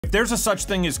If there's a such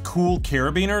thing as cool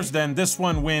carabiners, then this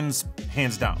one wins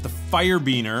hands down. The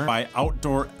Firebiner by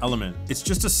Outdoor Element. It's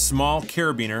just a small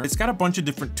carabiner. It's got a bunch of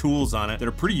different tools on it that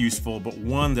are pretty useful, but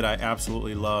one that I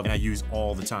absolutely love and I use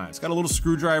all the time. It's got a little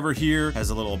screwdriver here,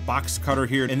 has a little box cutter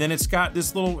here, and then it's got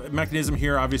this little mechanism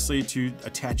here, obviously, to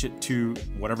attach it to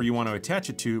whatever you want to attach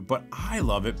it to, but I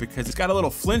love it because it's got a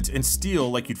little flint and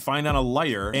steel like you'd find on a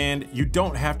lighter, and you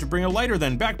don't have to bring a lighter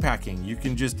then backpacking. You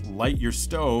can just light your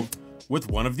stove with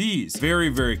one of these. Very,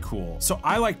 very cool. So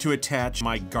I like to attach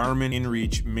my Garmin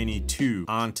InReach Mini 2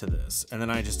 onto this, and then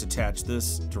I just attach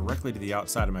this directly to the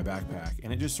outside of my backpack,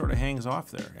 and it just sort of hangs off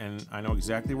there, and I know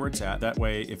exactly where it's at. That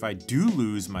way, if I do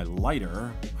lose my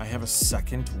lighter, I have a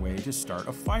second way to start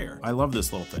a fire. I love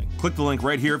this little thing. Click the link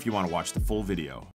right here if you want to watch the full video.